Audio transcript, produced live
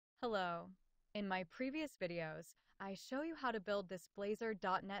Hello. In my previous videos, I show you how to build this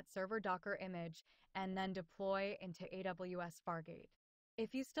Blazor.net server Docker image and then deploy into AWS Fargate.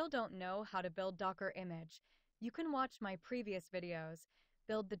 If you still don't know how to build Docker image, you can watch my previous videos,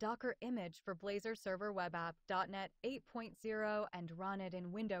 build the Docker image for Blazor Server Web App.net 8.0 and run it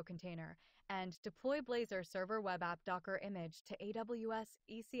in Window Container, and deploy Blazor Server Web App Docker image to AWS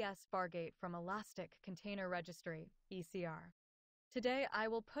ECS Fargate from Elastic Container Registry, ECR. Today, I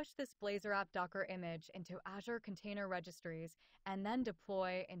will push this Blazor App Docker image into Azure Container Registries and then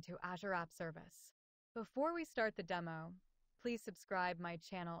deploy into Azure App Service. Before we start the demo, please subscribe my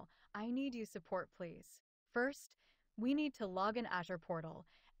channel. I need your support, please. First, we need to log in Azure portal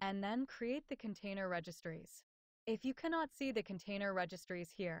and then create the container registries. If you cannot see the container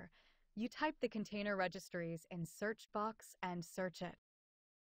registries here, you type the container registries in search box and search it.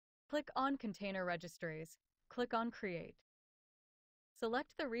 Click on Container Registries, click on Create.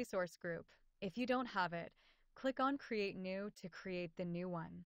 Select the resource group. If you don't have it, click on Create New to create the new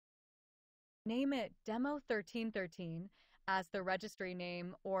one. Name it Demo 1313 as the registry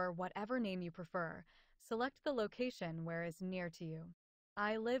name or whatever name you prefer. Select the location where is near to you.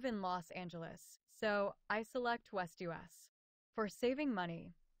 I live in Los Angeles, so I select West US. For saving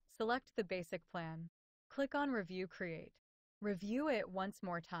money, select the basic plan. Click on Review Create. Review it once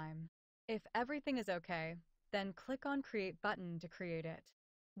more time. If everything is okay, then click on Create button to create it.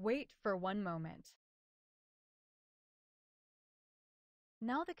 Wait for 1 moment.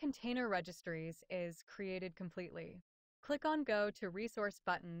 Now the container registries is created completely. Click on Go to Resource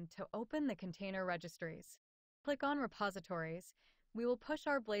button to open the container registries. Click on Repositories. We will push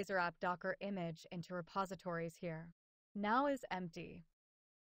our Blazor App Docker image into repositories here. Now is empty.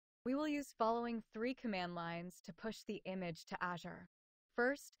 We will use following 3 command lines to push the image to Azure.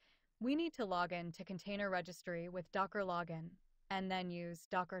 First, we need to log in to Container Registry with Docker login, and then use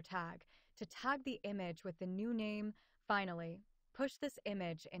Docker tag to tag the image with the new name. Finally, push this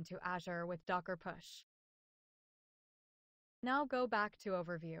image into Azure with Docker push. Now go back to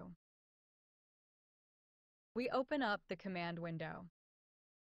Overview. We open up the command window.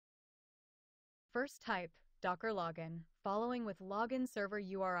 First type Docker login, following with login server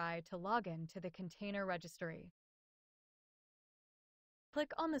URI to login to the container registry.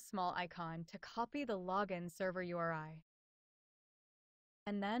 Click on the small icon to copy the login server URI.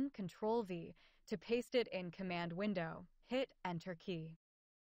 And then Ctrl-V to paste it in command window. Hit Enter key.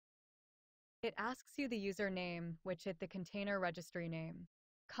 It asks you the username, which is the container registry name.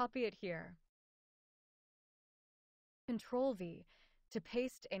 Copy it here. Ctrl-V to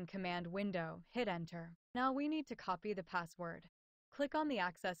paste in command window. Hit Enter. Now we need to copy the password. Click on the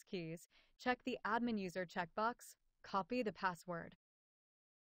access keys, check the admin user checkbox, copy the password.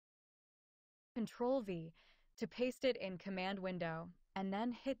 Ctrl-V to paste it in command window, and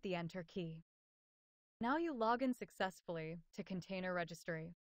then hit the Enter key. Now you log in successfully to Container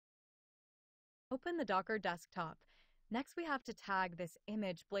Registry. Open the Docker desktop. Next, we have to tag this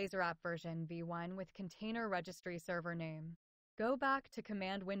image Blazor App version v1 with Container Registry server name. Go back to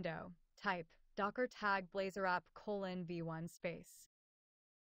command window, type Docker tag Blazor App v1 space.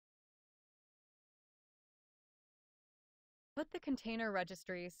 Put the Container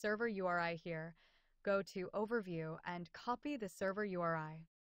Registry server URI here, go to Overview and copy the server URI.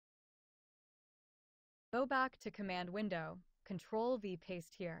 Go back to command window, Ctrl-V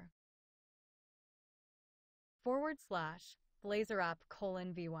paste here. / Blazor App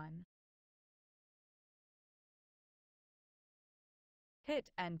v1.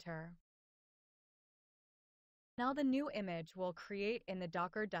 Hit Enter. Now the new image will create in the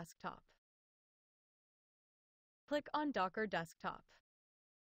Docker desktop. Click on Docker Desktop.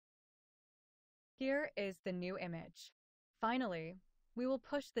 Here is the new image. Finally, we will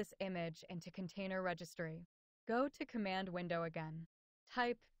push this image into Container Registry. Go to command window again.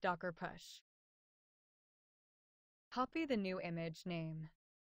 Type Docker push. Copy the new image name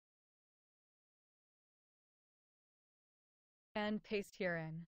and paste here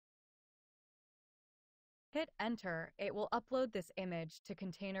in. Hit Enter. It will upload this image to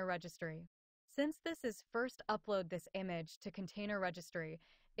Container Registry. Since this is first upload this image to Container Registry,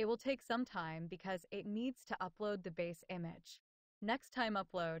 it will take some time because it needs to upload the base image. Next time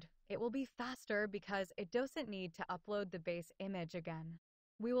upload, it will be faster because it doesn't need to upload the base image again.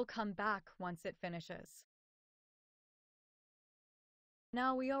 We will come back once it finishes.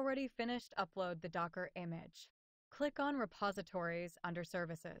 Now we already finished upload the Docker image. Click on Repositories under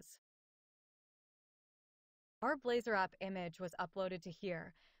Services. Our Blazor App image was uploaded to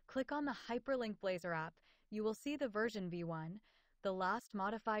here. Click on the hyperlink Blazor App. You will see the version v1, the last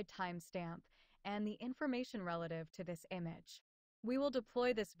modified timestamp, and the information relative to this image. We will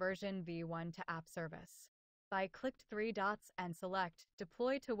deploy this version v1 to app service. By click three dots and select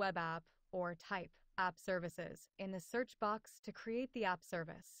Deploy to Web App or type App Services in the search box to create the app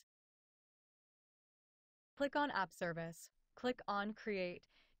service. Click on App Service. Click on Create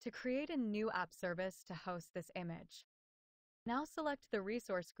to create a new app service to host this image. Now select the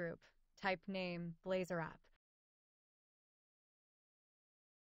resource group. Type name Blazor app.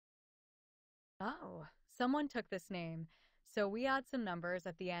 Oh, someone took this name, so we add some numbers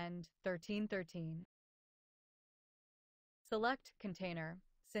at the end, 1313. Select Container.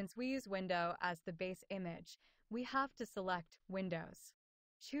 Since we use Window as the base image, we have to select Windows.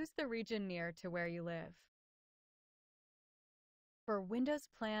 Choose the region near to where you live. For Windows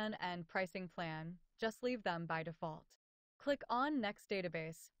Plan and Pricing Plan, just leave them by default. Click on Next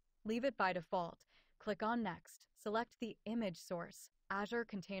Database. Leave it by default. Click on Next. Select the image source, Azure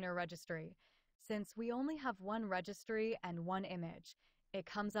Container Registry. Since we only have one registry and one image, it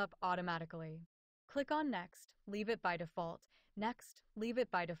comes up automatically. Click on Next. Leave it by default. Next. Leave it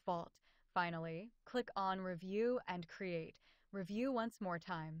by default. Finally, click on Review and Create. Review once more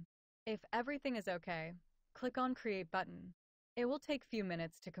time. If everything is okay, click on Create button. It will take few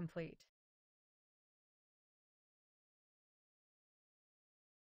minutes to complete.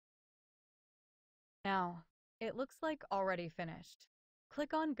 Now, it looks like already finished.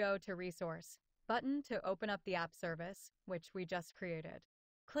 Click on Go to Resource button to open up the app service, which we just created.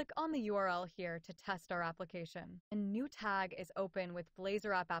 Click on the URL here to test our application. A new tag is open with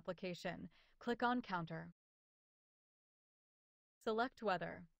Blazor app application. Click on Counter. Select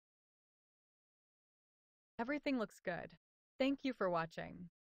Weather. Everything looks good. Thank you for watching.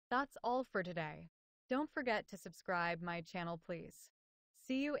 That's all for today. Don't forget to subscribe my channel, please.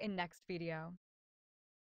 See you in next video.